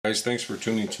Guys, thanks for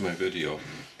tuning to my video.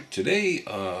 Today,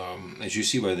 as you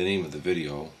see by the name of the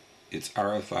video, it's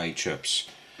RFID chips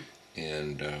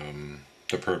and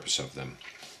the purpose of them.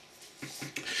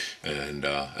 And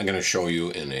I'm going to show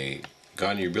you in a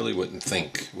gun you really wouldn't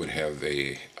think would have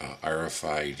a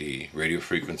RFID, radio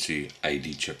frequency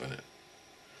ID chip in it.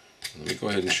 Let me go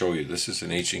ahead and show you. This is an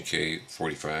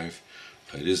HK45.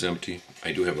 It is empty.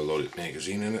 I do have a loaded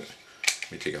magazine in it.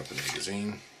 Let me take out the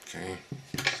magazine. Okay.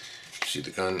 See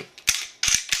the gun?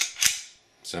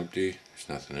 It's empty. There's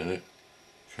nothing in it.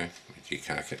 Okay, let me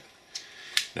decock it.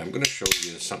 Now I'm going to show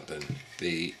you something.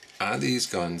 On these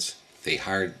guns, they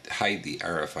hide the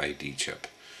RFID chip.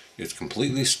 It's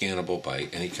completely scannable by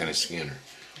any kind of scanner.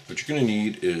 What you're going to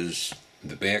need is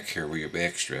the back here where your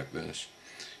back strap is.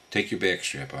 Take your back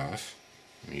strap off.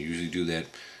 You usually do that.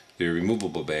 They're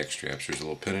removable back straps. There's a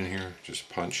little pin in here. Just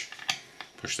punch.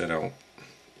 Push that out.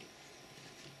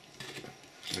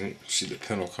 Right, see the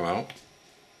pin will come out,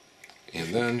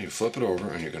 and then you flip it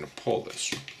over and you're going to pull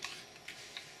this,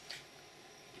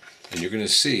 and you're going to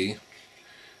see,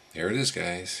 there it is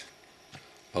guys,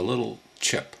 a little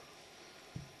chip.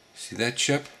 See that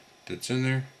chip that's in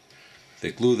there?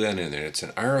 They glue that in there. It's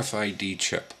an RFID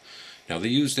chip. Now they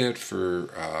use that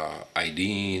for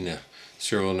IDing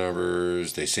serial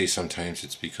numbers. They say sometimes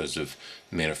it's because of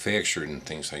manufacturing and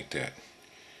things like that.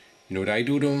 You know what I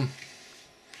do to them?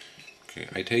 Okay,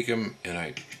 I take them and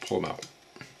I pull them out.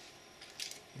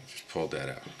 Just pulled that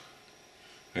out.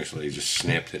 Actually, I just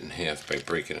snapped it in half by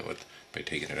breaking it by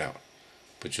taking it out.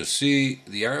 But you'll see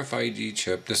the RFID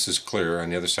chip. This is clear. On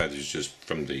the other side is just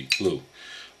from the glue.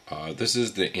 This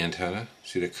is the antenna.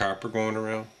 See the copper going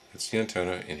around? That's the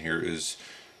antenna, and here is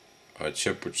a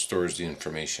chip which stores the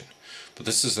information. But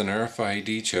this is an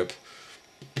RFID chip,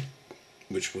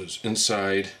 which was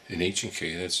inside an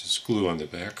HK. That's just glue on the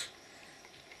back.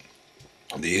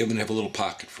 They even have a little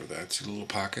pocket for that. See the little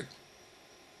pocket?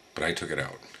 But I took it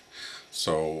out.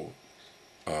 So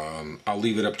I'll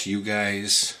leave it up to you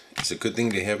guys. It's a good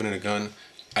thing to have it in a gun.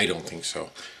 I don't think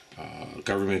so.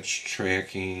 Government's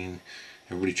tracking.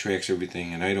 Everybody tracks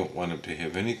everything, and I don't want them to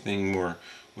have anything more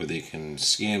where they can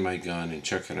scan my gun and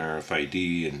check an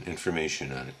RFID and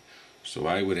information on it. So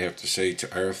I would have to say to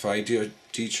RFID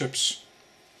chips,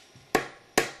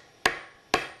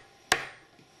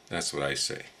 that's what I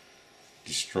say.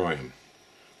 Destroy them.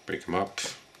 Break them up.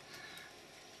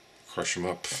 Crush them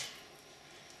up.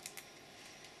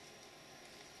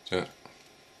 Yeah.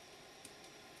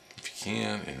 If you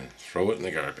can, and throw it in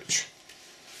the garbage.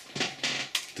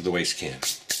 To the waste can.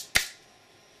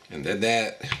 And then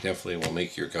that definitely will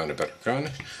make your gun a better gun.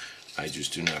 I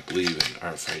just do not believe in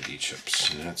RFID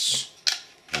chips. And that's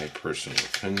my personal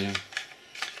opinion.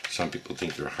 Some people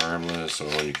think they're harmless,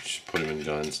 or you should put them in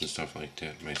guns and stuff like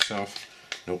that. Myself,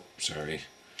 nope, sorry.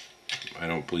 I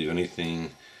don't believe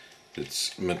anything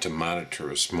that's meant to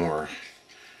monitor us more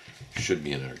should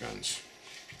be in our guns.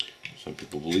 Some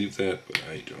people believe that, but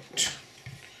I don't.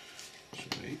 So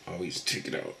I always take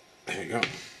it out. There you go.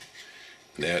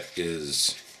 That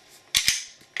is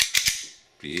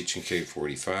the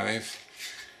HK45,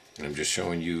 and I'm just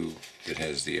showing you it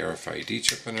has the RFID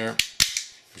chip in there,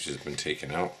 which has been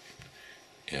taken out.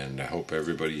 And I hope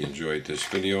everybody enjoyed this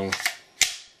video.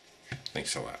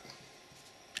 Thanks a lot.